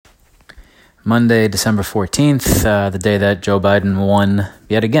Monday, December 14th, the day that Joe Biden won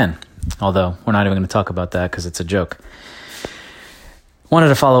yet again. Although, we're not even going to talk about that because it's a joke. Wanted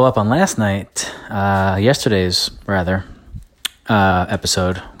to follow up on yesterday's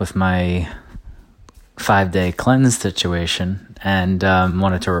episode with my 5-day cleanse situation, and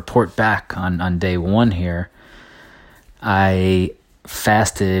wanted to report back on day one here. I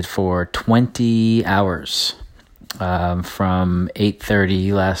fasted for 20 hours from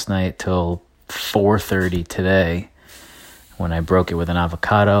 8:30 last night till 4:30 today, when I broke it with an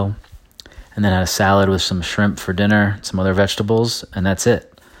avocado, and then had a salad with some shrimp for dinner, some other vegetables, and that's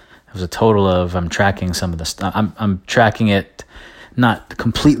it. It was a total of, I'm tracking some of the stuff. I'm tracking it, not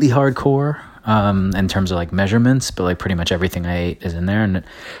completely hardcore in terms of like measurements, but like pretty much everything I ate is in there, and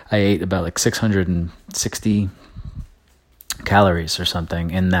I ate about like 660 calories or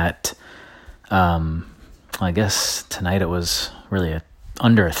something in that. I guess tonight it was really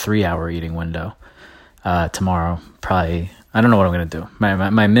under a 3-hour eating window. Tomorrow, probably, I don't know what I'm going to do.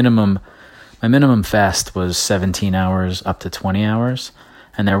 My minimum fast was 17 hours up to 20 hours.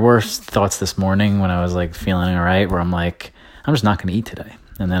 And there were thoughts this morning when I was like feeling all right, where I'm like, I'm just not going to eat today.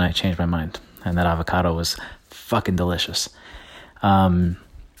 And then I changed my mind. And that avocado was fucking delicious. So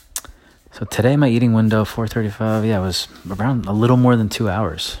today my eating window, 4:35, it was around a little more than 2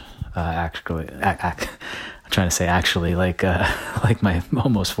 hours. Actually, I'm trying to say actually, like my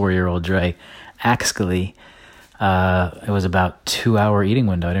almost 4-year-old Dre. Actually, it was about 2-hour eating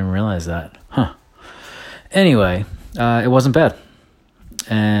window. I didn't realize that. Anyway, it wasn't bad.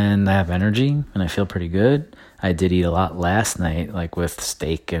 And I have energy, and I feel pretty good. I did eat a lot last night, like with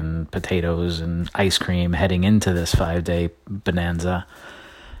steak and potatoes and ice cream heading into this 5-day bonanza.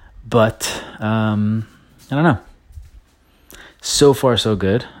 But, I don't know. So far, so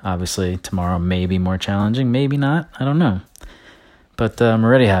good. Obviously, tomorrow may be more challenging. Maybe not. I don't know. But I'm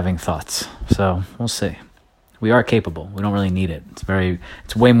already having thoughts. So we'll see. We are capable. We don't really need it.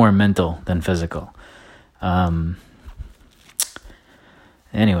 It's way more mental than physical.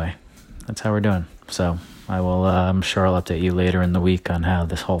 Anyway, that's how we're doing. So I'm sure I'll update you later in the week on how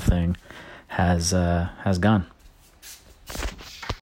this whole thing has gone.